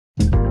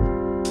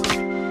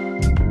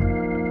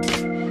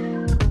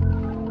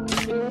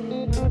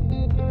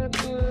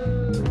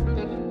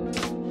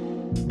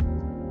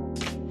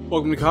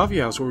Welcome to Coffee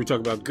House, where we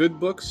talk about good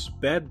books,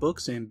 bad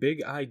books, and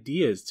big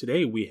ideas.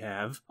 Today we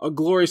have a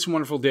glorious and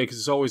wonderful day, because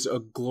it's always a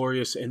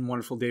glorious and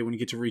wonderful day when you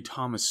get to read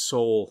Thomas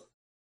Sowell.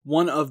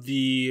 One of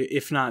the,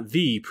 if not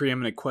the,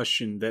 preeminent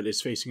question that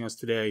is facing us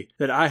today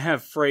that I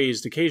have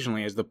phrased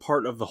occasionally as the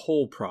part of the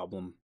whole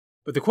problem.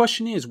 But the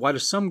question is, why do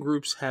some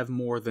groups have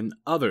more than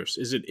others?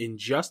 Is it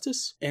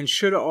injustice? And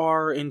should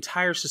our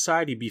entire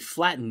society be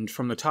flattened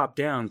from the top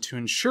down to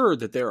ensure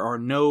that there are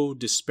no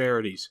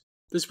disparities?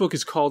 This book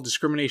is called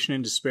Discrimination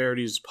and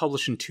Disparities,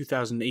 published in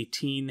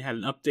 2018, had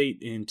an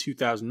update in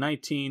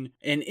 2019,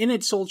 and in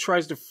it, Sowell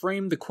tries to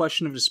frame the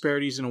question of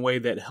disparities in a way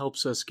that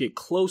helps us get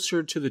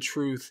closer to the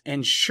truth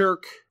and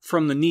shirk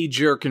from the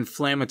knee-jerk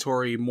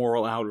inflammatory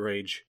moral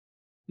outrage.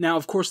 Now,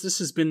 of course, this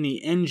has been the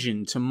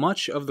engine to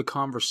much of the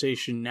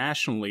conversation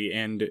nationally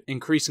and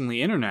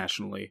increasingly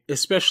internationally,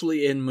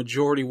 especially in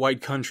majority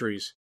white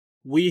countries.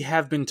 We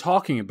have been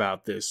talking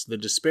about this, the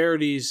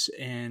disparities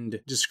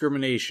and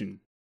discrimination.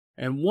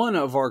 And one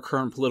of our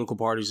current political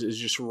parties is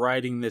just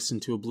riding this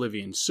into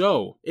oblivion.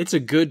 So, it's a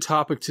good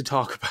topic to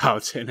talk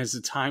about, and it's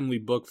a timely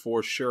book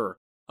for sure.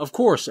 Of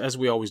course, as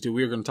we always do,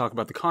 we are going to talk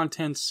about the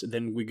contents,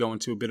 then we go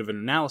into a bit of an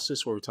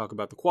analysis where we talk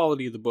about the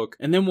quality of the book,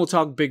 and then we'll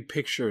talk big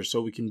picture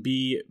so we can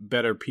be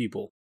better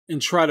people,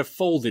 and try to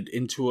fold it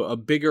into a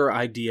bigger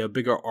idea,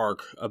 bigger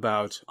arc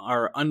about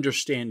our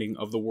understanding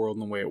of the world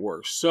and the way it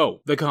works.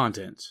 So, the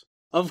contents.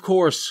 Of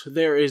course,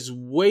 there is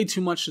way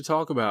too much to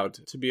talk about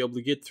to be able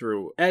to get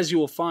through. As you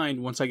will find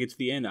once I get to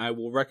the end, I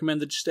will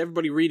recommend that just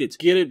everybody read it.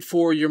 Get it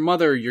for your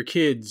mother, your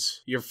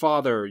kids, your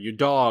father, your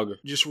dog.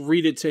 Just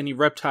read it to any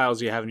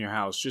reptiles you have in your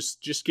house.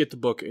 Just get the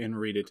book and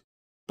read it.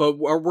 But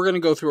we're going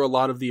to go through a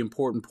lot of the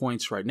important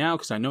points right now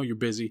because I know you're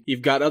busy.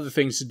 You've got other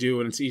things to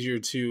do, and it's easier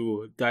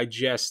to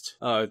digest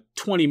a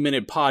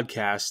 20-minute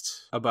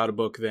podcast about a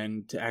book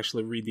than to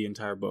actually read the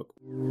entire book.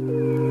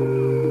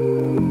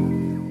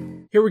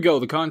 Here we go,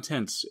 the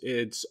contents.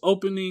 Its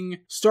opening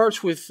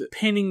starts with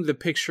painting the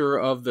picture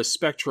of the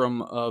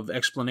spectrum of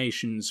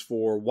explanations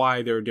for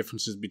why there are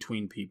differences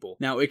between people.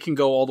 Now, it can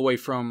go all the way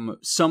from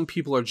some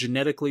people are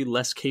genetically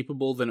less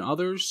capable than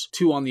others,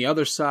 to on the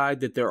other side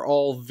that they're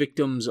all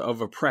victims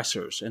of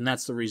oppressors, and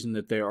that's the reason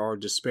that there are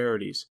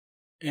disparities.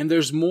 And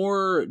there's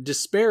more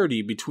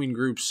disparity between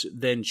groups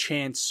than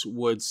chance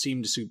would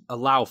seem to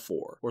allow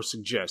for or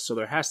suggest, so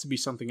there has to be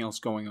something else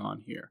going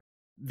on here.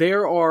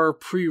 There are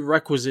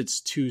prerequisites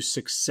to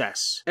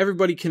success.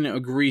 Everybody can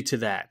agree to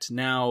that.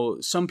 Now,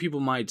 some people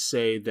might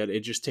say that it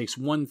just takes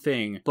one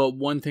thing, but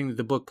one thing that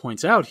the book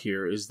points out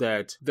here is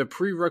that the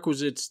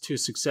prerequisites to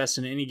success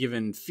in any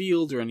given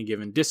field or any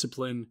given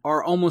discipline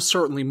are almost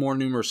certainly more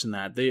numerous than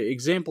that. The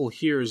example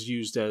here is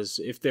used as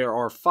if there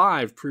are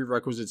 5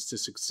 prerequisites to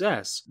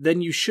success,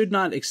 then you should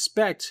not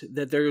expect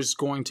that there's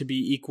going to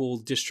be equal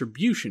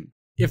distribution.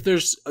 If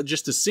there's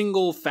just a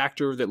single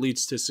factor that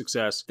leads to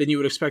success, then you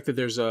would expect that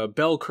there's a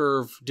bell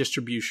curve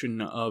distribution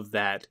of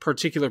that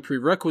particular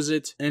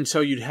prerequisite, and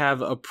so you'd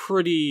have a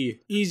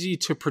pretty easy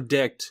to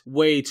predict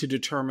way to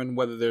determine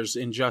whether there's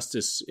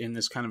injustice in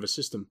this kind of a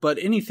system. But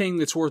anything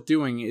that's worth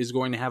doing is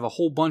going to have a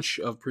whole bunch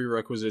of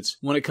prerequisites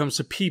when it comes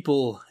to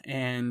people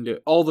and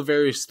all the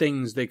various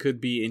things they could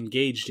be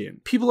engaged in.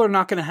 People are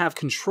not going to have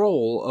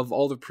control of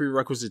all the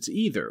prerequisites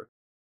either.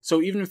 So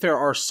even if there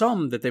are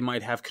some that they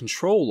might have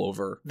control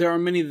over, there are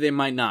many that they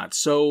might not.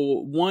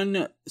 So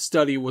one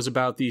study was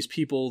about these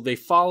people. They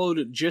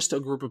followed just a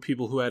group of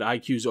people who had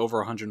IQs over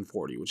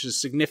 140, which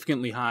is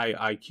significantly high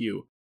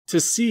IQ, to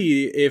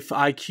see if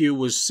IQ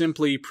was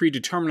simply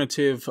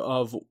predeterminative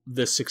of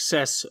the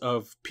success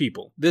of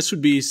people. This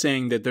would be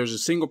saying that there's a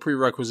single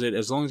prerequisite.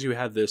 As long as you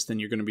have this, then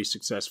you're going to be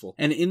successful.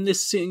 And in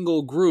this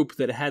single group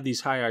that had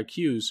these high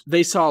IQs,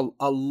 they saw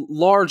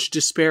large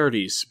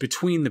disparities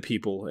between the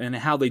people and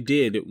how they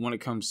did when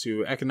it comes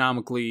to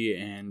economically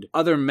and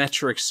other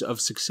metrics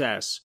of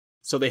success.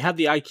 So they had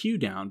the IQ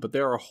down, but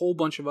there are a whole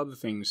bunch of other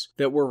things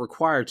that were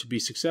required to be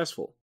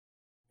successful.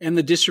 And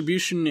the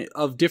distribution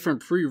of different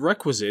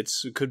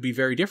prerequisites could be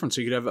very different. So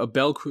you could have a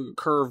bell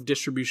curve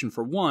distribution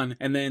for one,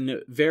 and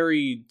then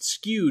very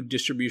skewed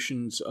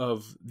distributions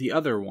of the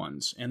other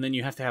ones. And then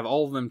you have to have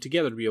all of them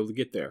together to be able to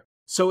get there.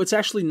 So it's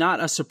actually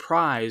not a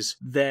surprise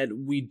that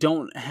we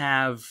don't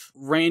have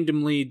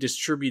randomly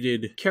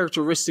distributed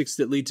characteristics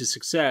that lead to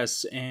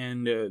success,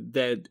 and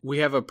that we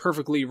have a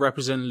perfectly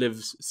representative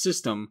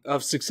system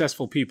of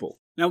successful people.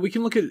 Now, we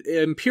can look at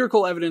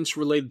empirical evidence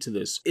related to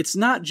this. It's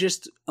not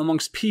just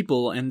amongst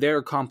people and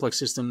their complex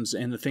systems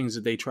and the things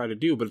that they try to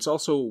do, but it's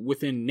also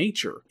within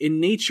nature. In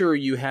nature,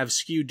 you have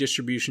skewed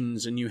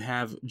distributions and you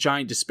have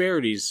giant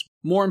disparities.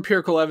 More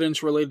empirical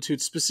evidence related to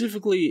it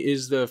specifically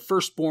is the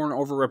firstborn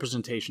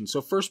overrepresentation. So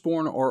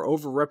firstborn are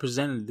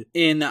overrepresented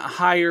in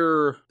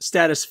higher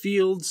status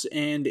fields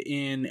and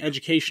in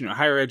education, or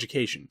higher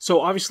education.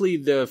 So obviously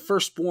the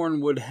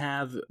firstborn would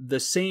have the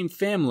same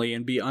family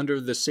and be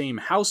under the same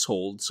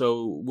household,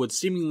 so would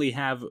seemingly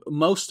have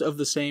most of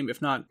the same,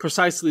 if not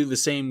precisely the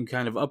same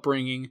kind of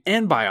upbringing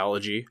and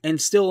biology, and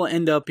still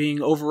end up being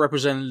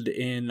overrepresented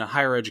in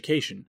higher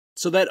education.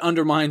 So that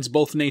undermines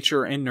both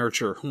nature and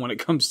nurture when it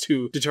comes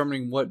to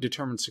determining what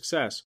determines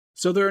success.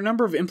 So there are a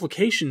number of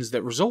implications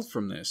that result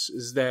from this,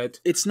 is that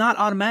it's not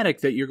automatic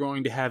that you're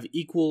going to have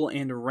equal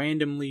and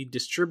randomly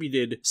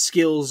distributed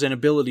skills and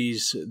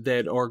abilities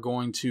that are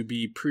going to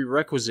be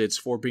prerequisites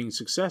for being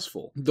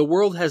successful. The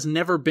world has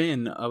never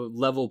been a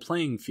level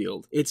playing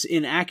field. It's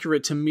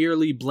inaccurate to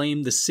merely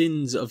blame the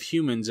sins of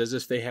humans as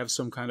if they have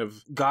some kind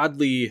of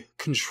godly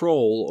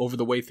control over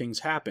the way things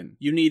happen.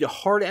 You need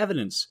hard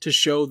evidence to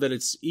show that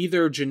it's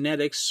either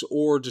genetics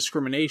or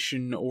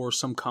discrimination or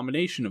some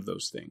combination of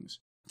those things.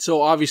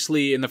 So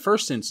obviously, in the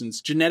first instance,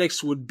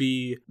 genetics would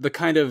be the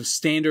kind of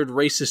standard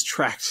racist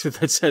tract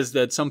that says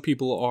that some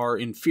people are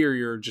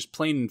inferior, just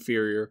plain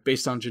inferior,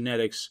 based on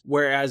genetics,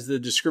 whereas the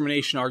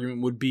discrimination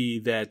argument would be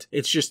that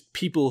it's just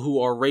people who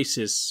are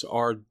racists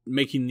are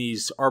making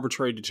these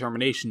arbitrary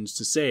determinations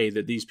to say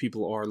that these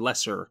people are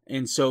lesser,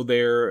 and so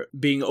they're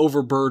being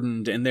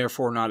overburdened and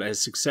therefore not as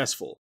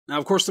successful. Now,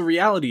 of course, the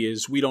reality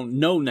is we don't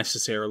know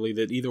necessarily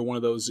that either one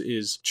of those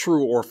is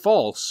true or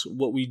false.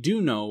 What we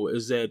do know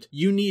is that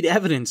you need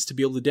evidence to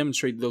be able to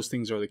demonstrate that those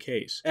things are the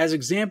case. As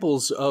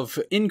examples of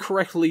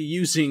incorrectly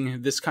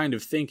using this kind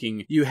of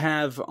thinking, you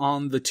have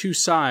on the two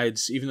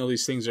sides, even though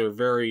these things are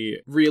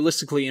very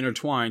realistically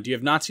intertwined, you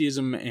have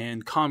Nazism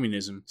and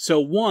communism. So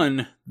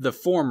one, the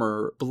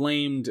former,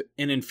 blamed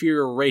an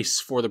inferior race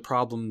for the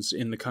problems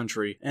in the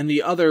country, and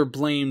the other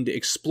blamed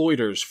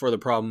exploiters for the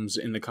problems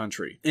in the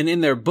country. And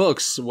in their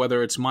books,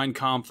 whether it's Mein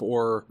Kampf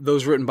or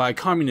those written by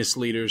communist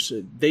leaders,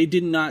 they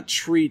did not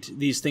treat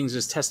these things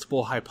as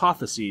testable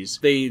hypotheses.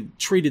 They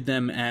treated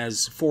them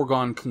as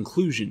foregone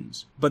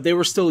conclusions. But they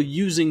were still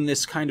using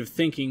this kind of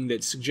thinking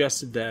that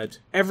suggested that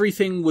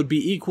everything would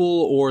be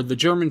equal, or the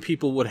German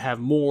people would have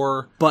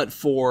more, but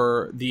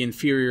for the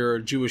inferior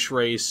Jewish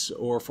race,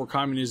 or for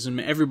communism,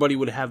 everybody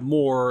would have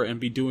more and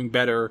be doing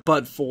better,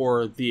 but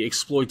for the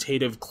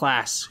exploitative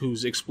class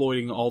who's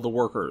exploiting all the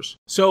workers.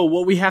 So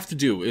what we have to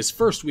do is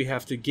first we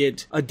have to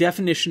get a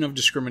definition of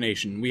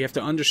discrimination. We have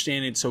to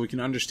understand it so we can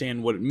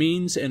understand what it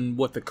means and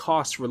what the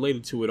costs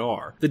related to it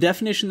are. The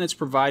definition that's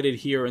provided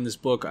here in this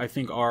book, I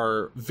think,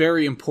 are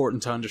very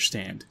important to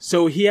understand.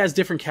 So he has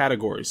different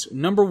categories.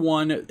 Number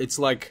one, it's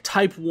like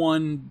type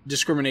 1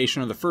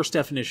 discrimination, or the first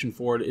definition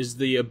for it is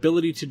the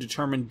ability to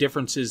determine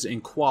differences in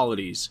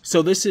qualities.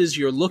 So this is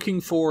you're looking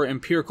for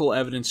empirical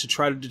evidence to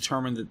try to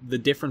determine the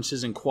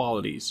differences in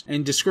qualities.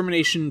 And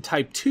discrimination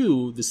type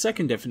 2, the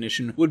second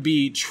definition, would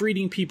be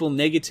treating people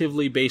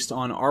negatively based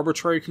on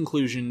arbitrary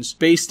conclusions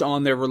based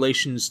on their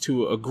relations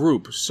to a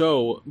group.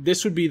 So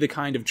this would be the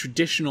kind of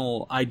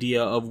traditional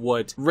idea of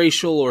what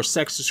racial or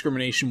sex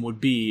discrimination would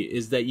be,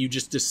 is that you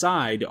just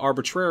decide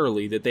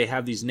arbitrarily that they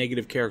have these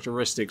negative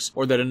characteristics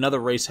or that another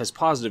race has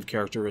positive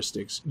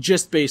characteristics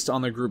just based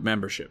on their group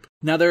membership.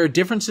 Now, there are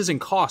differences in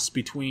costs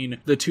between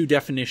the two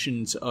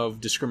definitions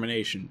of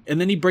discrimination.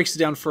 And then he breaks it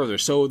down further.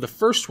 So the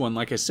first one,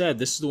 like I said,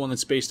 this is the one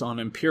that's based on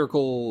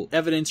empirical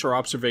evidence or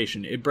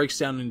observation. It breaks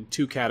down into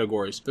two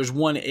categories. There's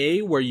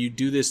 1A, where you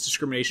do this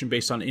discrimination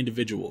based on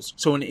individuals.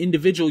 So an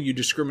individual you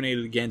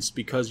discriminated against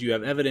because you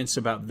have evidence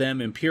about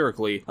them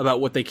empirically,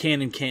 about what they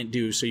can and can't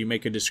do, so you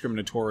make a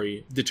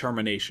discriminatory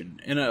determination.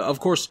 And of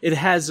course, it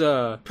has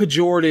a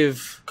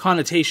pejorative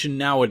connotation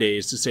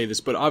nowadays to say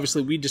this, but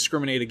obviously we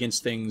discriminate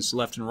against things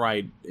left and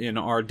right in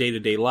our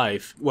day-to-day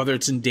life, whether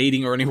it's in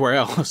dating or anywhere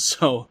else.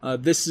 So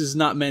this is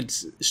not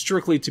meant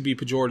strictly to be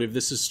pejorative.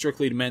 This is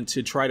strictly meant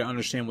to try to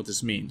understand what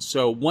this means.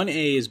 So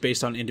 1A is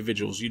based on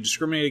individuals. You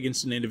discriminate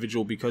against an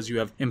individual because you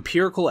have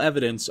empirical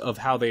evidence of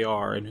how they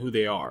are and who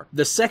they are.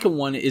 The second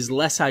one is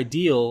less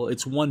ideal.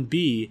 It's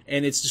 1B,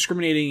 and it's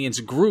discriminating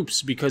against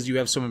groups because you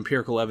have some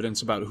empirical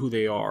evidence about who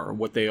they are or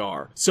what they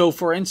are. So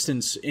for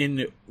instance,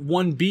 in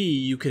 1B,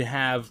 you could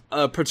have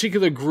a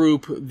particular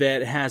group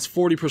that has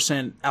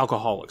 40%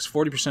 alcoholics.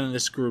 40% of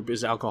this group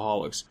is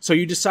alcoholics. So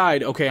you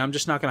decide, okay, I'm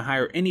just not going to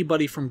hire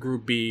anybody from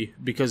group B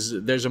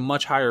because there's a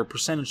much higher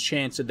percentage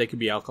chance that they could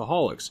be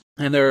alcoholics.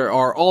 And there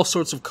are all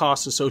sorts of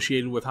costs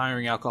associated with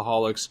hiring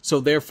alcoholics. So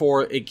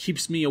therefore, it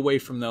keeps me away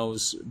from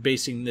those,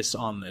 basing this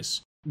on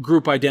this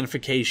group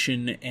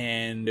identification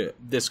and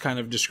this kind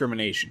of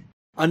discrimination.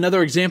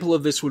 Another example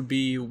of this would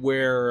be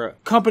where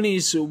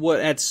companies would,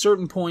 at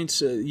certain points,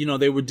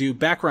 they would do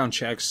background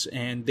checks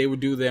and they would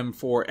do them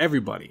for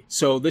everybody.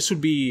 So this would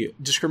be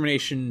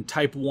discrimination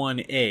type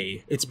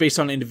 1A. It's based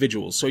on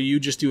individuals. So you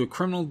just do a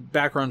criminal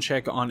background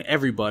check on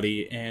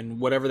everybody,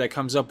 and whatever that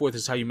comes up with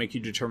is how you make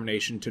your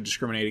determination to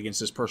discriminate against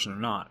this person or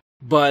not.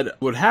 But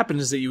what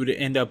happens is that you would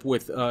end up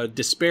with a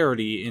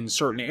disparity in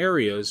certain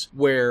areas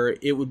where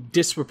it would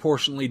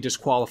disproportionately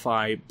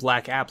disqualify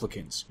black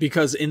applicants.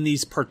 Because in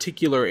these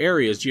particular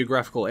areas,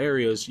 geographical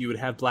areas, you would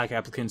have black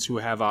applicants who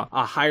have a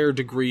higher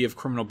degree of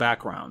criminal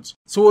backgrounds.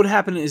 So what would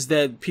happen is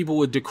that people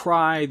would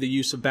decry the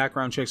use of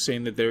background checks,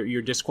 saying that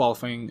you're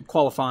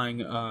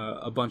qualifying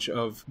a bunch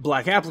of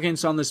black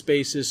applicants on this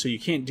basis, so you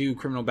can't do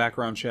criminal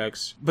background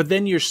checks. But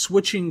then you're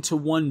switching to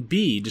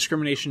 1B,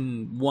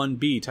 discrimination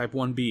 1B, type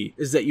 1B,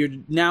 is that you're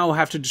you now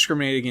have to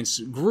discriminate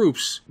against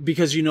groups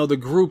because you know the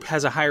group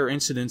has a higher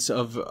incidence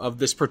of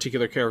this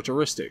particular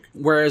characteristic.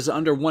 Whereas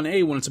under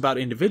 1A, when it's about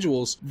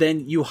individuals,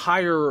 then you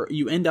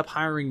end up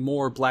hiring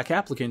more black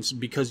applicants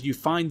because you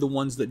find the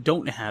ones that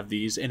don't have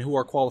these and who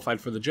are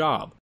qualified for the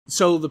job.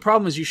 So the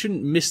problem is you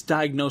shouldn't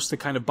misdiagnose the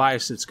kind of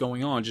bias that's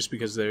going on just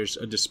because there's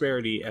a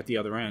disparity at the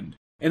other end.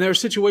 And there are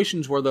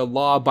situations where the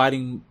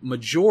law-abiding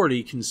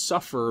majority can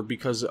suffer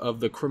because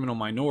of the criminal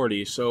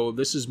minority. So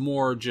this is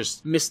more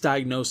just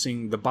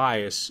misdiagnosing the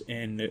bias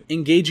and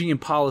engaging in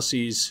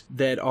policies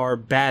that are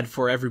bad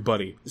for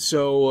everybody.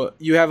 So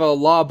you have a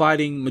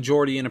law-abiding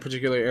majority in a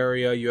particular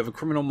area, you have a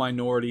criminal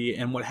minority,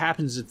 and what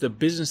happens is the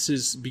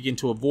businesses begin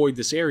to avoid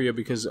this area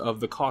because of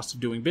the cost of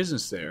doing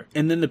business there.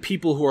 And then the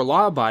people who are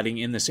law-abiding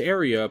in this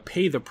area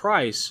pay the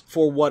price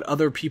for what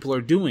other people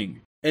are doing.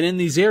 And in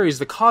these areas,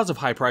 the cause of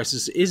high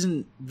prices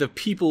isn't the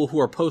people who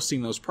are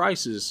posting those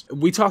prices.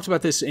 We talked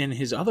about this in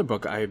his other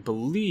book, I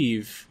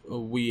believe.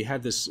 We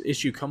had this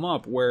issue come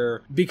up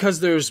where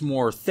because there's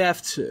more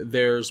theft,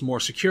 there's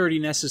more security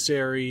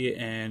necessary,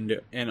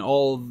 and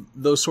all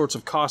those sorts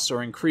of costs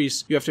are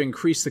increased, you have to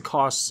increase the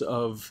costs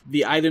of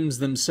the items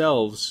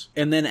themselves.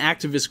 And then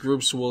activist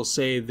groups will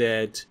say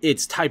that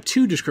it's type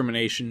 2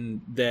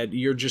 discrimination, that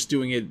you're just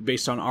doing it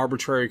based on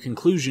arbitrary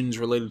conclusions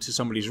related to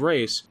somebody's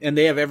race. And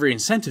they have every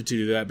incentive to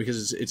do that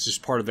because it's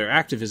just part of their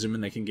activism,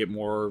 and they can get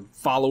more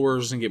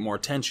followers and get more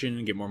attention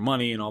and get more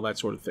money and all that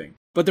sort of thing.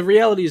 But the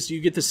reality is you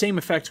get the same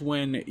effect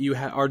when you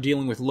are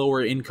dealing with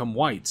lower income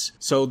whites.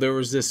 So there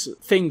was this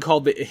thing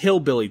called the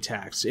hillbilly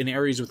tax in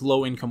areas with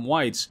low income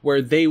whites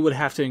where they would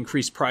have to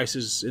increase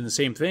prices in the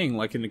same thing,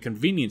 like in a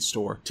convenience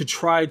store, to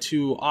try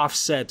to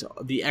offset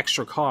the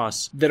extra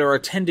costs that are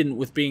attendant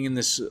with being in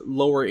this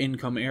lower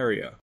income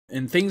area.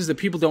 And things that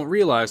people don't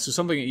realize. So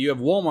something, you have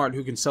Walmart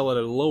who can sell it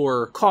at a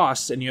lower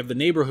cost, and you have the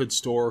neighborhood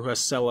store who has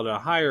to sell it at a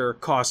higher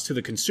cost to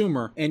the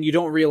consumer. And you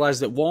don't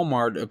realize that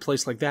Walmart, a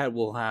place like that,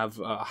 will have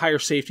higher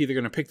safety. They're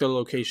going to pick their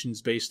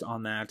locations based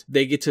on that.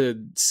 They get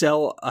to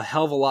sell a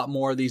hell of a lot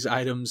more of these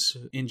items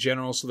in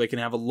general, so they can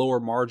have a lower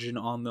margin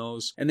on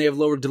those. And they have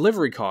lower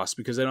delivery costs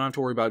because they don't have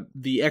to worry about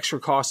the extra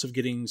cost of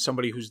getting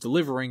somebody who's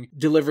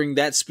delivering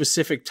that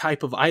specific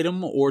type of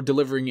item or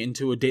delivering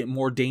into a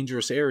more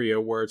dangerous area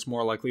where it's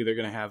more likely they're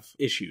going to have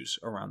issues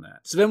around that.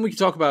 So then we can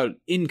talk about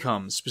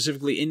income,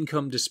 specifically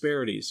income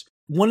disparities.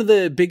 One of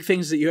the big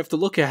things that you have to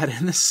look at,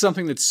 and this is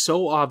something that's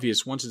so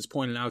obvious once it's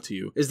pointed out to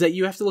you, is that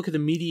you have to look at the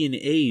median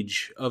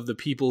age of the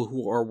people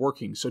who are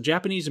working. So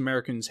Japanese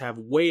Americans have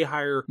way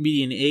higher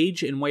median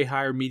age and way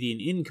higher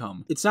median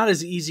income. It's not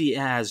as easy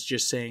as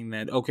just saying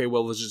that, okay,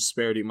 well, there's a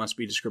disparity, it must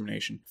be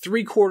discrimination.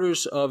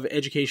 3/4 of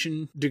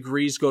education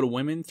degrees go to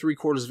women,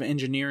 3/4 of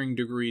engineering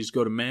degrees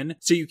go to men.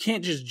 So you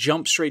can't just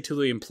jump straight to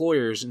the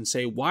employers and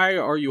say, why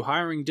are you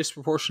hiring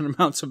disproportionate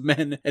amounts of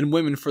men and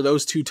women for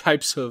those two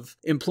types of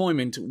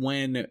employment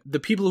when the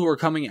people who are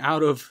coming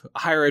out of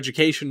higher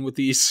education with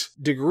these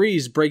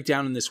degrees break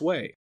down in this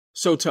way.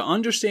 So to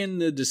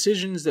understand the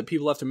decisions that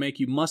people have to make,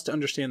 you must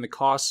understand the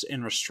costs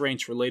and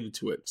restraints related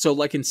to it. So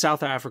like in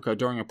South Africa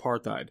during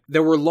apartheid,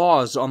 there were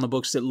laws on the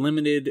books that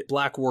limited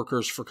black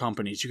workers for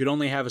companies. You could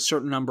only have a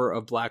certain number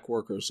of black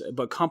workers,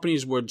 but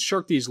companies would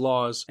shirk these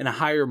laws and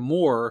hire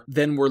more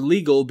than were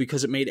legal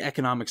because it made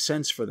economic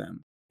sense for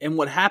them. And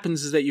what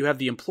happens is that you have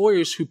the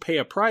employers who pay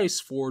a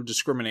price for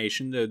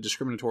discrimination, the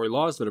discriminatory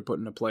laws that are put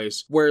into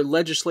place, where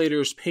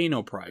legislators pay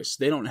no price.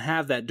 They don't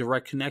have that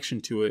direct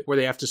connection to it, where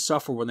they have to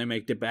suffer when they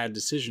make bad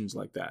decisions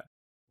like that.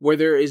 Where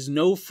there is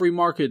no free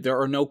market, there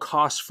are no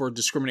costs for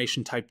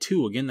discrimination type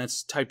 2. Again,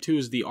 that's type 2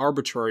 is the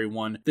arbitrary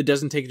one that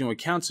doesn't take into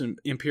account some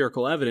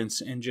empirical evidence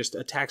and just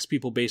attacks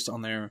people based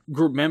on their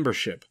group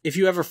membership. If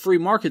you have a free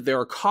market, there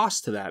are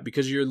costs to that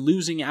because you're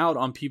losing out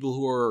on people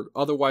who are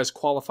otherwise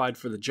qualified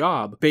for the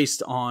job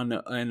based on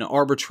an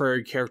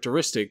arbitrary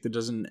characteristic that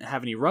doesn't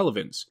have any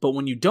relevance. But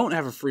when you don't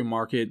have a free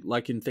market,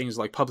 like in things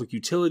like public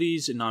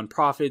utilities and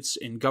nonprofits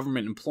and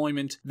government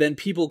employment, then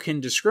people can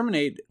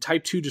discriminate,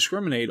 type 2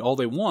 discriminate all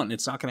they want.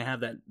 It's not going to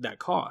have that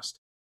cost.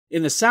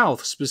 In the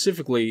South,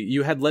 specifically,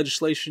 you had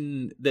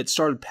legislation that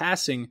started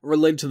passing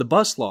related to the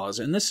bus laws.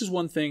 And this is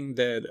one thing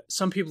that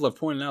some people have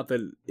pointed out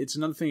that it's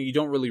another thing you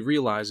don't really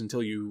realize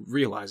until you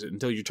realize it,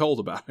 until you're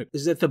told about it,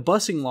 is that the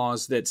busing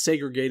laws that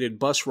segregated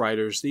bus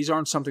riders, these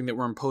aren't something that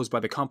were imposed by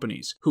the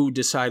companies who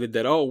decided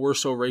that, oh, we're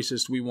so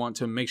racist, we want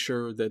to make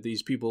sure that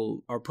these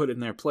people are put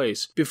in their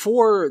place.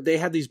 Before they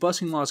had these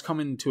busing laws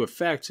come into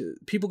effect,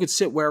 people could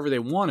sit wherever they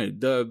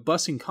wanted. The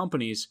busing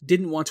companies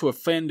didn't want to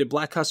offend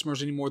black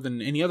customers any more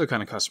than any other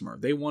kind of customer.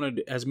 They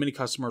wanted as many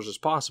customers as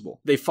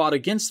possible. They fought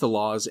against the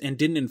laws and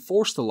didn't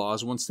enforce the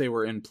laws once they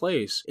were in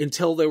place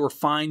until they were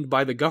fined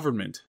by the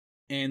government.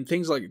 And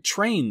things like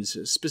trains,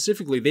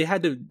 specifically, they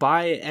had to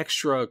buy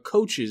extra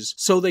coaches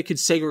so they could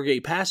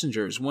segregate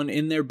passengers when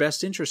in their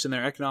best interest, in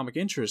their economic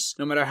interests,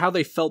 no matter how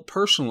they felt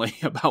personally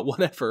about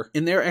whatever,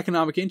 in their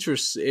economic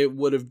interests, it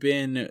would have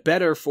been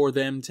better for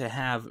them to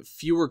have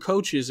fewer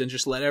coaches and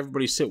just let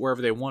everybody sit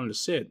wherever they wanted to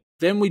sit.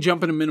 Then we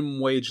jump into minimum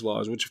wage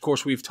laws, which of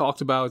course we've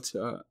talked about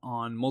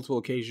on multiple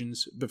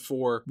occasions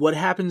before. What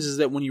happens is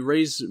that when you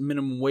raise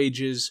minimum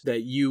wages,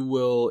 that you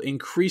will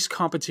increase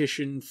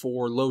competition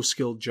for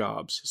low-skilled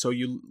jobs. So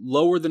you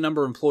lower the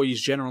number of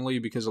employees generally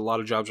because a lot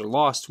of jobs are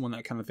lost when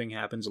that kind of thing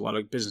happens. A lot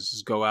of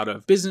businesses go out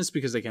of business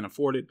because they can't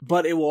afford it.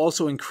 But it will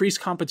also increase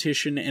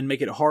competition and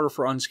make it harder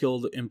for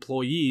unskilled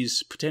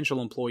employees,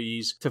 potential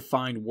employees, to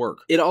find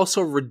work. It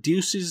also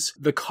reduces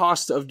the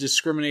cost of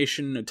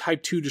discrimination,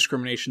 type 2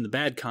 discrimination, the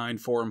bad kind,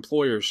 for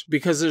employers,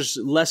 because there's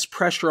less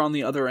pressure on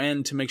the other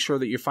end to make sure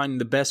that you're finding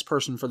the best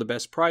person for the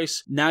best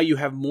price. Now you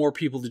have more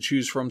people to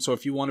choose from, so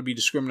if you want to be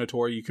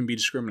discriminatory, you can be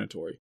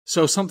discriminatory.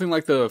 So something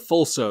like the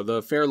FLSA,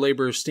 the Fair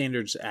Labor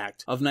Standards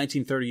Act of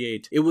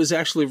 1938, it was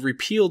actually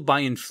repealed by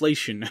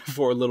inflation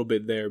for a little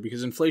bit there,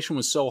 because inflation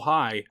was so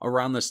high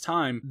around this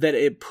time that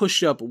it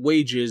pushed up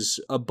wages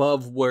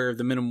above where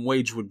the minimum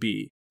wage would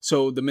be.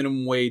 So the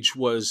minimum wage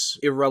was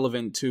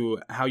irrelevant to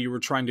how you were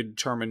trying to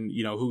determine,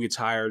 who gets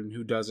hired and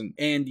who doesn't.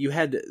 And you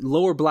had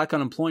lower black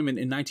unemployment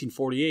in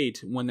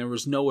 1948 when there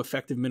was no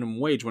effective minimum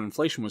wage, when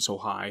inflation was so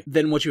high,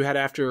 than what you had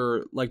after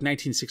like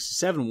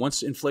 1967.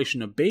 Once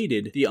inflation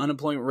abated, the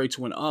unemployment rates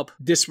went up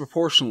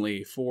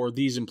disproportionately for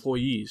these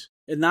employees.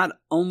 And not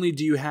only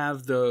do you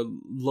have the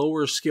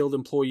lower skilled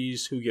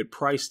employees who get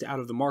priced out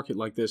of the market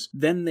like this,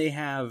 then they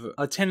have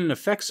attendant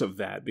effects of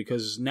that,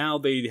 because now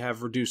they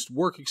have reduced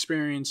work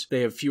experience,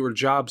 they have fewer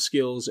job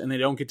skills, and they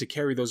don't get to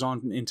carry those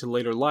on into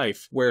later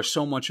life, where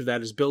so much of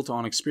that is built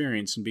on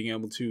experience and being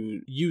able to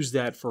use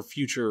that for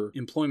future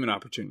employment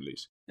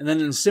opportunities. And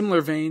then in a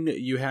similar vein,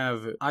 you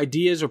have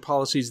ideas or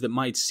policies that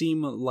might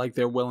seem like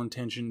they're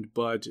well-intentioned,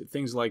 but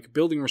things like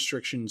building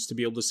restrictions to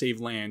be able to save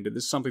land.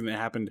 This is something that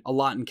happened a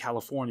lot in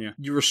California.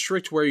 You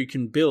restrict where you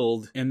can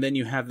build, and then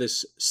you have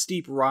this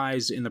steep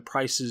rise in the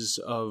prices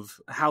of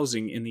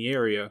housing in the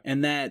area,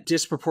 and that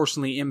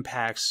disproportionately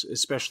impacts,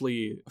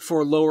 especially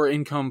for lower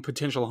income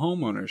potential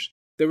homeowners.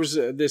 There was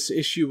this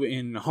issue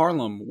in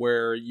Harlem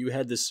where you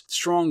had this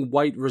strong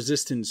white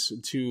resistance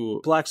to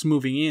blacks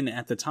moving in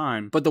at the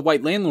time, but the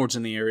white landlords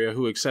in the area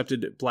who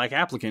accepted black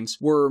applicants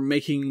were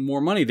making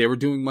more money. They were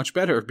doing much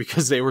better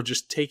because they were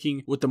just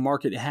taking what the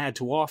market had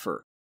to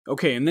offer.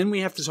 Okay, and then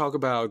we have to talk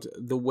about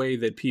the way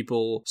that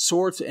people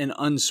sort and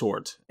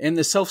unsort. And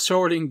the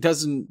self-sorting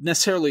doesn't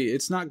necessarily,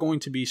 it's not going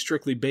to be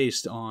strictly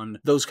based on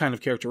those kind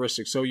of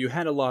characteristics. So you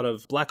had a lot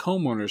of black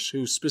homeowners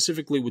who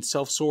specifically would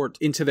self-sort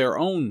into their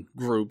own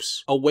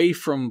groups away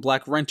from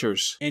black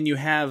renters. And you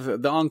have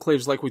the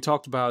enclaves like we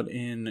talked about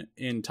in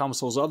Thomas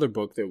Sowell's other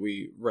book that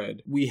we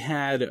read. We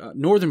had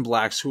northern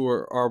blacks who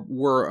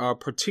were a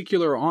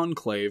particular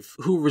enclave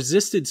who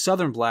resisted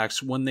southern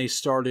blacks when they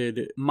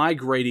started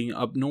migrating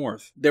up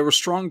north. There were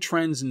strong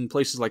trends in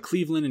places like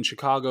Cleveland and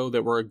Chicago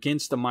that were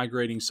against the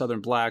migrating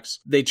Southern blacks.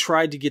 They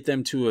tried to get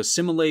them to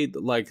assimilate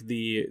like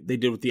they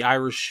did with the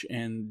Irish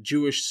and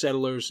Jewish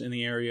settlers in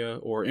the area,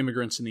 or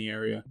immigrants in the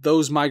area.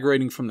 Those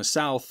migrating from the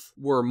South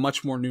were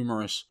much more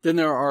numerous. Then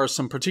there are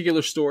some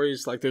particular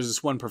stories, like there's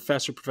this one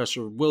professor,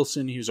 Professor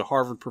Wilson. He was a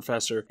Harvard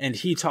professor, and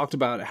he talked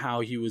about how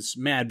he was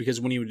mad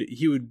because when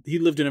he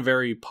lived in a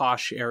very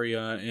posh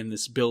area in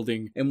this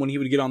building, and when he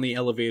would get on the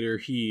elevator,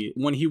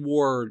 when he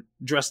wore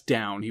dressed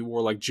down, he wore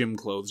like gym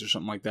clothes or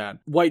something like that,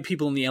 white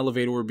people in the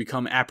elevator would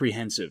become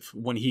apprehensive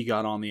when he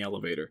got on the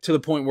elevator, to the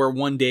point where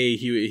one day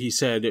he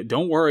said,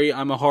 "Don't worry,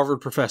 I'm a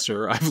Harvard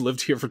professor. I've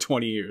lived here for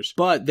 20 years.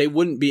 But they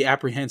wouldn't be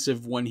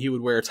apprehensive when he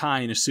would wear a tie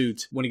and a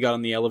suit. When he got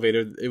on the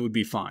elevator, it would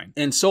be fine.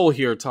 And Sowell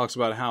here talks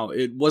about how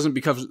it wasn't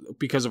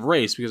because of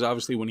race, because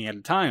obviously when he had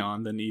a tie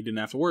on, then he didn't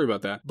have to worry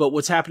about that. But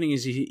what's happening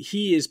is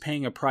he is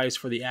paying a price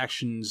for the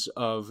actions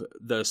of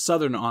the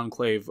southern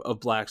enclave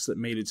of blacks that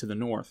made it to the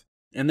north.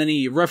 And then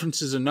he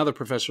references another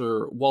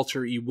professor,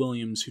 Walter E.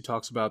 Williams, who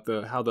talks about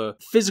how the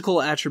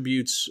physical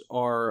attributes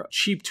are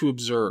cheap to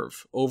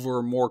observe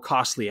over more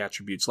costly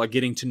attributes, like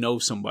getting to know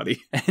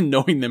somebody and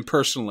knowing them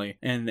personally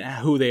and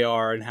who they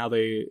are and how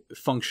they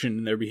function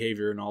in their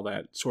behavior and all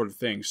that sort of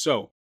thing.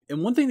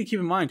 And one thing to keep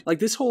in mind, like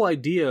this whole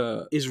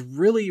idea is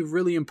really,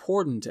 really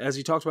important, as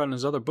he talks about in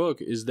his other book,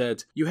 is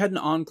that you had an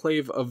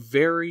enclave of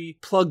very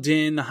plugged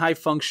in,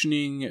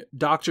 high-functioning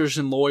doctors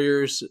and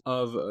lawyers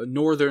of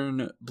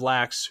northern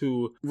blacks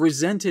who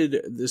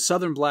resented the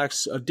southern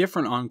blacks, a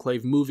different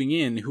enclave moving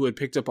in, who had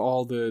picked up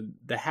all the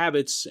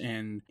habits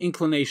and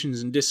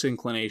inclinations and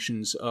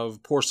disinclinations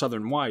of poor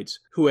southern whites,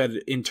 who had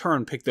in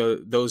turn picked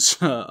those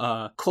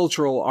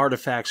cultural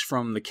artifacts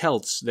from the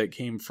Celts that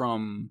came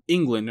from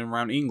England and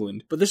around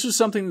England. But this was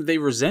something that they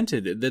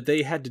resented, that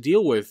they had to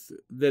deal with,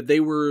 that they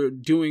were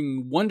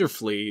doing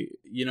wonderfully.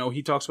 You know,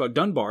 he talks about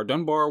Dunbar.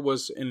 Dunbar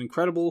was an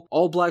incredible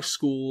all-black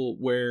school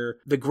where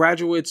the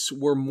graduates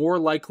were more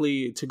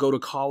likely to go to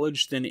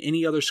college than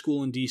any other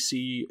school in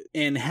D.C.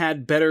 and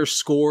had better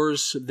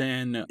scores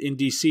than, in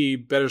D.C.,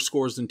 better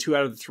scores than 2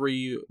 out of the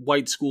 3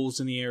 white schools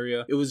in the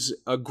area. It was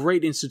a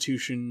great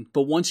institution,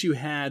 but once you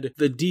had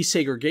the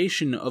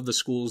desegregation of the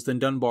schools, then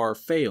Dunbar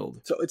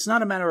failed. So it's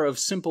not a matter of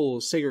simple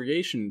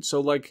segregation.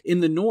 So like in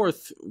the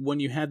North, when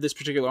you had this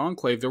particular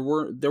enclave,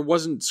 there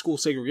wasn't school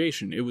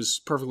segregation. It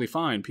was perfectly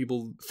fine.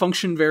 People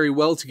functioned very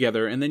well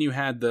together. And then you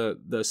had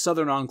the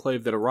Southern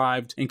enclave that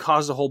arrived and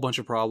caused a whole bunch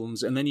of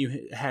problems. And then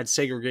you had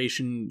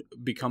segregation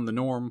become the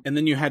norm. And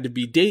then you had to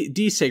be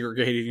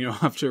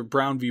desegregated, after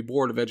Brown v.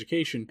 Board of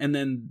Education. And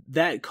then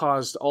that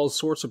caused all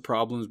sorts of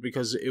problems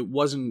because it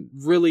wasn't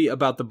really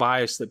about the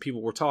bias that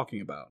people were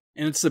talking about.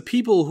 And it's the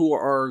people who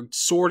are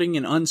sorting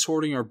and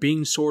unsorting or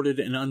being sorted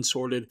and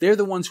unsorted. They're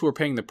the ones who are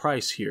paying the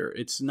price here.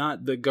 It's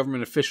not the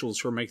government officials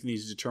who are making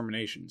these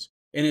determinations.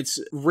 And it's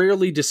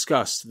rarely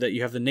discussed that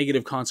you have the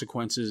negative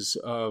consequences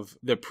of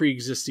the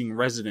pre-existing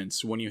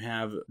residents when you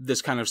have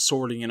this kind of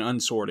sorting and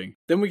unsorting.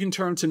 Then we can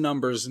turn to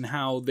numbers and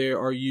how they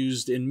are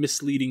used in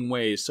misleading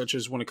ways, such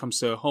as when it comes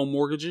to home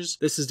mortgages.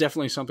 This is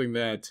definitely something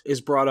that is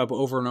brought up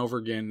over and over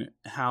again,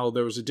 how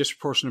there was a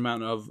disproportionate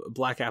amount of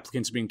black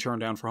applicants being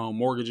turned down for home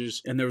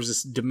mortgages, and there was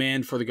this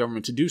demand for the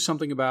government to do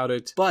something about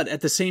it. But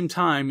at the same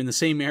time, in the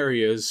same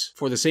areas,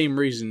 for the same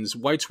reasons,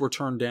 whites were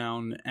turned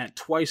down at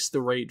twice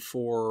the rate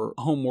for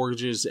home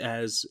mortgages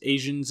as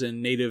Asians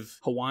and Native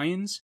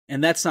Hawaiians.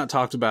 And that's not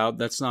talked about.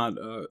 That's not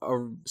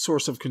a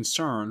source of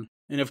concern.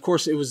 And of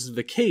course, it was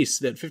the case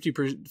that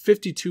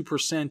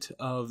 52%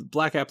 of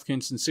black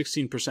applicants and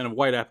 16% of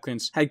white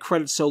applicants had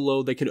credit so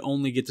low they could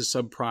only get to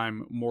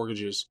subprime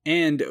mortgages.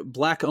 And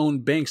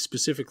black-owned banks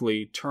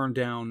specifically turned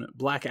down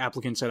black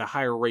applicants at a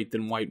higher rate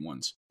than white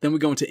ones. Then we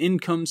go into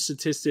income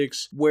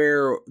statistics,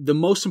 where the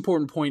most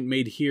important point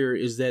made here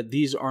is that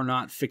these are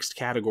not fixed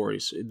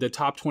categories. The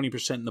top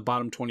 20% and the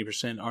bottom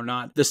 20% are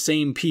not the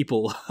same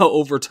people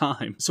over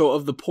time. So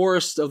of the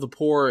poorest of the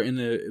poor in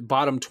the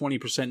bottom 20%,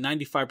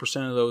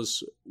 95% of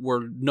those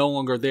were no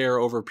longer there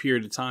over a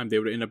period of time. They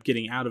would end up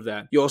getting out of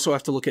that. You also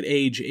have to look at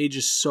age. Age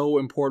is so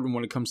important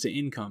when it comes to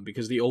income,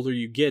 because the older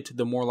you get,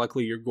 the more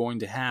likely you're going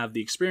to have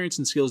the experience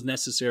and skills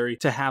necessary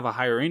to have a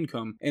higher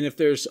income. And if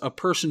there's a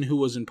person who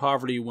was in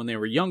poverty when they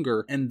were younger,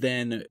 and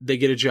then they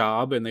get a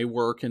job and they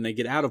work and they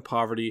get out of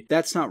poverty,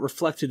 that's not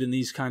reflected in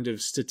these kind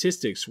of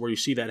statistics where you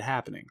see that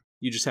happening.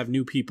 You just have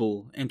new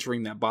people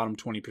entering that bottom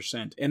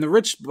 20%. And the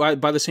rich, by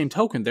the same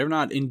token, they're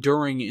not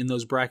enduring in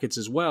those brackets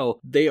as well.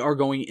 They are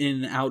going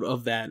in and out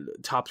of that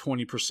top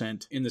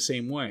 20% in the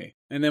same way.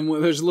 And then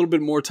there's a little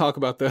bit more talk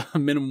about the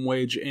minimum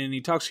wage, and he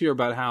talks here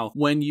about how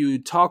when you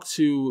talk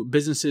to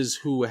businesses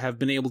who have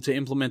been able to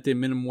implement the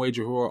minimum wage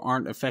or who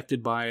aren't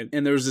affected by it,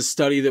 and there was a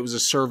study that was a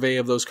survey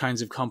of those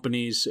kinds of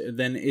companies,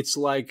 then it's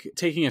like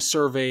taking a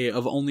survey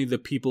of only the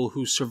people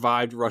who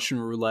survived Russian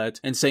roulette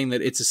and saying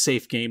that it's a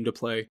safe game to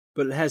play.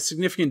 But it has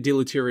significant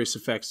deleterious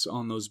effects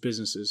on those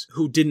businesses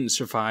who didn't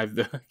survive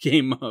the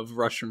game of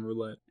Russian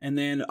roulette. And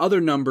then other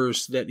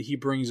numbers that he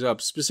brings up,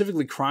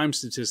 specifically crime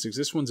statistics.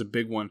 This one's a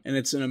big one, and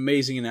it's an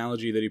amazing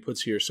analogy that he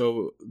puts here.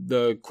 So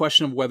the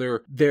question of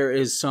whether there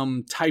is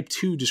some type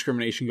 2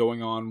 discrimination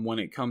going on when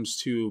it comes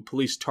to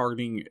police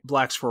targeting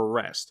blacks for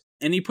arrest.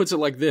 And he puts it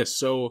like this.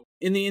 So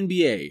in the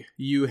NBA,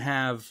 you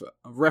have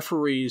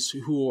referees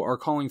who are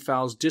calling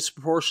fouls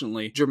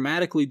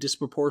dramatically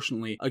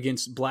disproportionately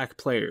against black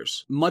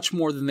players, much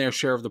more than their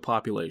share of the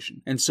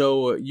population. And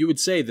so you would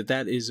say that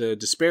that is a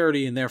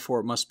disparity, and therefore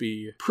it must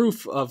be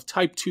proof of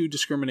type 2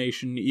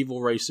 discrimination,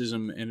 evil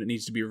racism, and it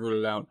needs to be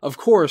rooted out. Of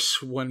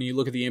course, when you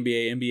look at the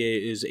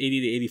NBA is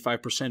 80 to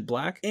 85%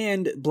 black,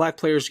 and black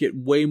players get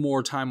way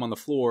more time on the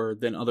floor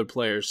than other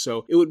players.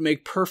 So it would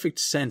make perfect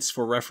sense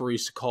for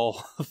referees to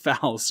call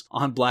fouls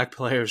on black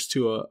players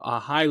to a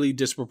highly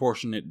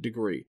disproportionate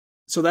degree.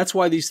 So that's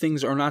why these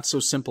things are not so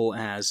simple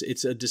as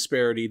it's a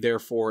disparity,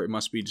 therefore it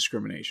must be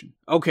discrimination.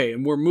 Okay,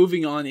 and we're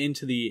moving on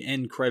into the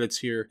end credits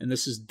here, and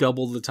this is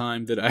double the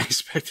time that I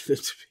expected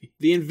it to be.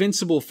 The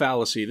invincible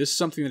fallacy. This is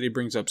something that he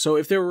brings up. So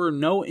if there were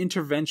no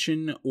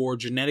intervention or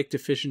genetic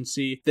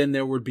deficiency, then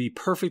there would be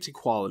perfect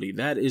equality.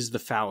 That is the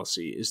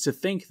fallacy, is to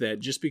think that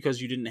just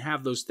because you didn't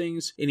have those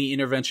things, any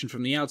intervention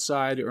from the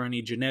outside or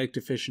any genetic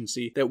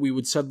deficiency, that we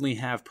would suddenly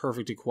have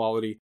perfect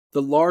equality.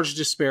 The large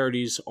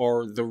disparities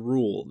are the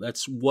rule.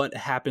 That's what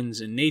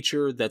happens in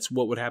nature. That's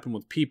what would happen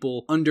with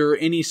people. Under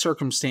any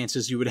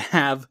circumstances, you would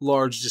have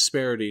large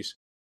disparities.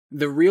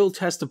 The real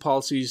test of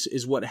policies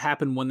is what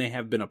happened when they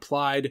have been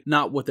applied,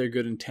 not what their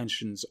good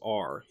intentions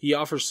are. He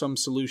offers some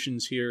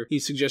solutions here. He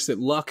suggests that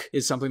luck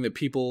is something that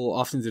people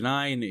often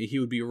deny, and he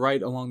would be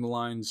right along the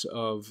lines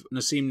of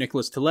Nassim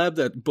Nicholas Taleb,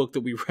 that book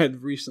that we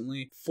read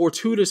recently.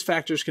 Fortuitous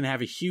factors can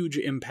have a huge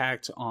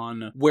impact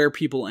on where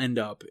people end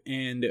up,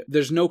 and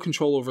there's no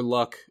control over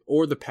luck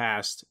or the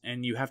past,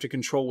 and you have to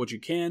control what you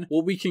can.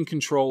 What we can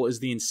control is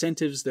the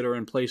incentives that are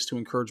in place to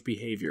encourage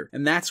behavior,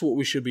 and that's what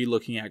we should be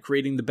looking at,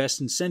 creating the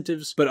best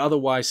incentives, but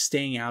otherwise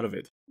staying out of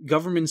it.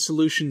 Government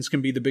solutions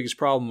can be the biggest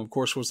problem. Of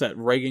course, was that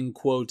Reagan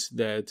quote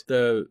that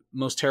the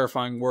most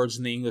terrifying words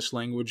in the English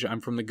language, I'm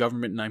from the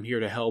government and I'm here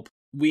to help.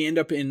 We end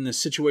up in a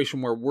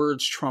situation where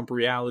words trump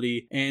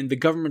reality, and the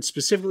government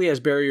specifically has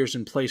barriers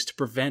in place to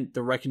prevent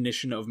the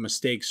recognition of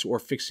mistakes or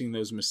fixing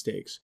those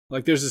mistakes.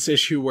 Like, there's this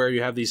issue where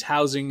you have these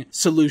housing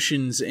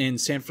solutions in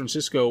San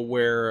Francisco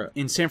where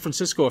in San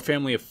Francisco, a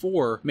family of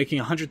 4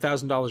 making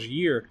 $100,000 a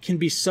year can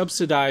be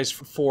subsidized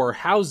for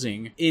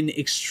housing in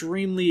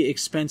extremely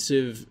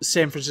expensive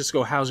San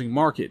Francisco housing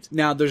market.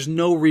 Now, there's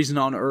no reason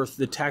on earth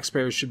the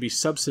taxpayers should be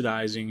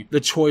subsidizing the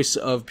choice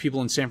of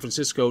people in San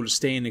Francisco to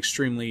stay in an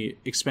extremely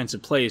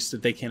expensive place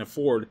that they can't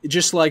afford.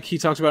 Just like he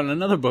talked about in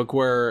another book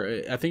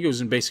where, I think it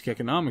was in Basic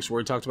Economics, where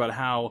he talked about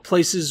how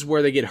places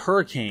where they get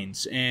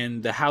hurricanes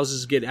and the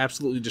houses get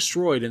absolutely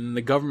destroyed, and then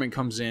the government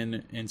comes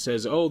in and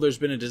says, oh, there's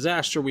been a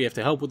disaster, we have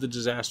to help with the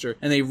disaster,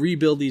 and they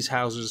rebuild these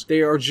houses.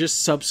 They are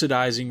just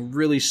subsidizing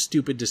really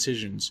stupid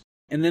decisions.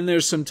 And then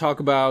there's some talk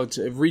about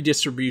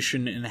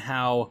redistribution and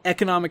how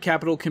economic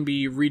capital can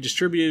be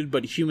redistributed,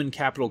 but human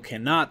capital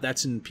cannot.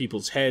 That's in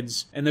people's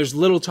heads. And there's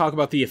little talk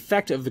about the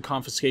effect of the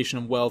confiscation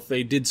of wealth.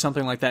 They did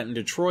something like that in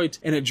Detroit,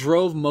 and it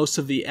drove most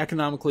of the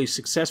economically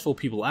successful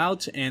people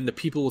out and the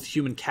people with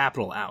human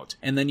capital out.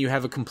 And then you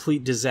have a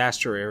complete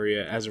disaster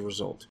area as a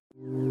result.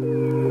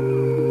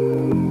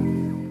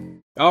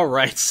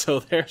 Alright, so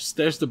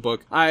there's the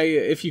book.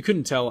 If you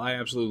couldn't tell, I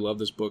absolutely love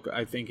this book.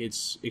 I think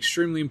it's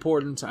extremely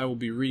important. I will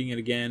be reading it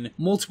again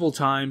multiple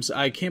times.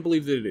 I can't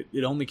believe that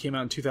it only came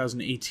out in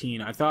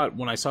 2018. I thought,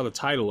 when I saw the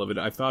title of it,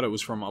 I thought it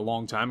was from a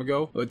long time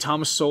ago. But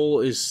Thomas Sowell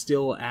is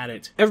still at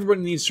it.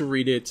 Everybody needs to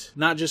read it,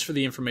 not just for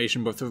the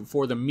information, but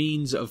for the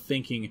means of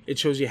thinking. It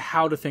shows you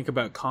how to think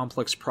about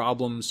complex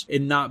problems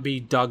and not be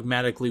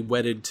dogmatically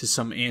wedded to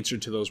some answer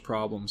to those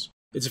problems.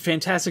 It's a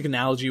fantastic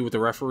analogy with the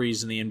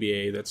referees in the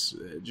NBA that's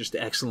just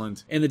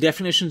excellent. And the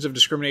definitions of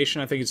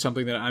discrimination, I think it's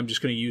something that I'm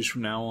just going to use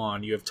from now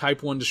on. You have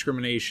type 1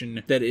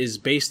 discrimination that is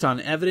based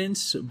on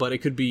evidence, but it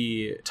could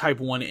be type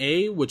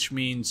 1A, which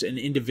means an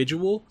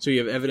individual. So you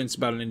have evidence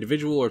about an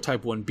individual, or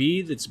type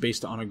 1B that's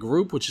based on a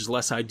group, which is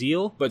less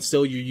ideal, but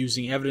still you're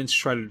using evidence to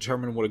try to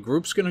determine what a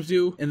group's going to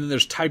do. And then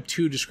there's type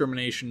 2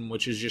 discrimination,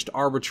 which is just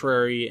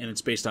arbitrary and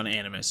it's based on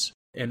animus.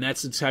 And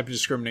that's the type of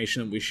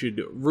discrimination that we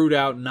should root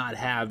out and not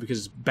have because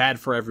it's bad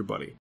for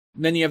everybody.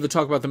 And then you have to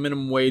talk about the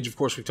minimum wage. Of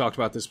course, we've talked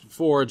about this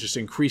before. It just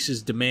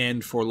increases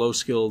demand for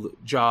low-skilled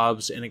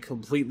jobs, and it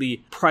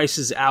completely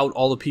prices out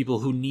all the people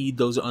who need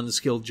those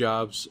unskilled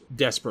jobs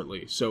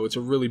desperately. So it's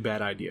a really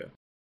bad idea.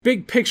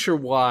 Big picture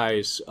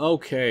wise,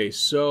 okay,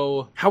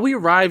 so how we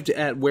arrived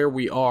at where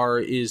we are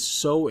is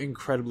so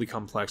incredibly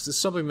complex. This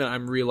is something that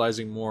I'm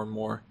realizing more and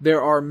more.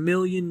 There are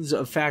millions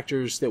of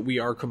factors that we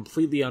are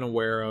completely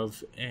unaware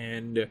of,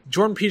 and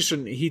Jordan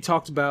Peterson, he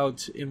talked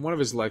about in one of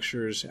his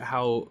lectures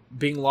how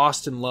being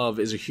lost in love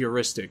is a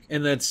heuristic,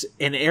 and that's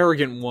an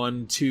arrogant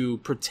one to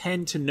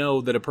pretend to know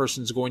that a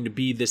person's going to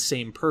be this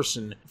same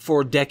person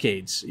for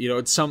decades. You know,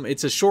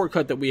 it's a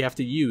shortcut that we have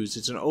to use.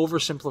 It's an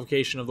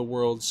oversimplification of the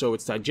world so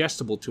it's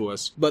digestible to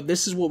us, but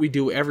this is what we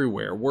do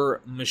everywhere. We're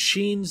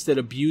machines that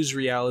abuse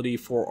reality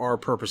for our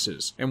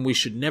purposes, and we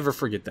should never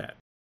forget that.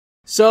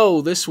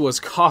 So, this was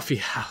Coffee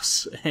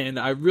House, and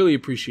I really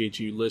appreciate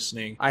you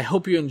listening. I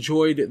hope you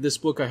enjoyed this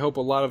book. I hope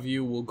a lot of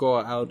you will go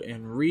out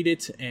and read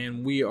it,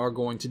 and we are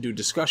going to do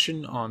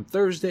discussion on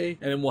Thursday,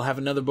 and then we'll have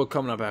another book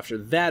coming up after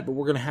that, but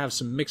we're going to have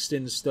some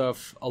mixed-in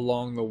stuff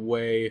along the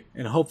way,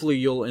 and hopefully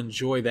you'll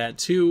enjoy that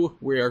too.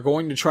 We are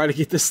going to try to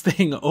get this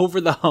thing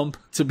over the hump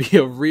to be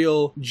a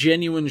real,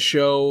 genuine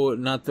show,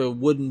 not the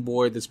wooden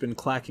boy that's been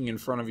clacking in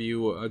front of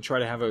you. Try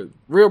to have a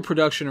real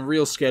production, a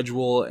real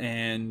schedule,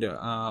 and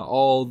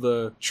all the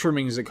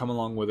trimmings that come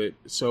along with it.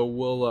 So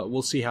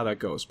we'll see how that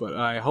goes. But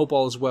I hope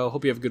all is well.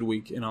 Hope you have a good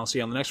week, and I'll see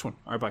you on the next one.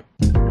 All right,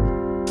 bye.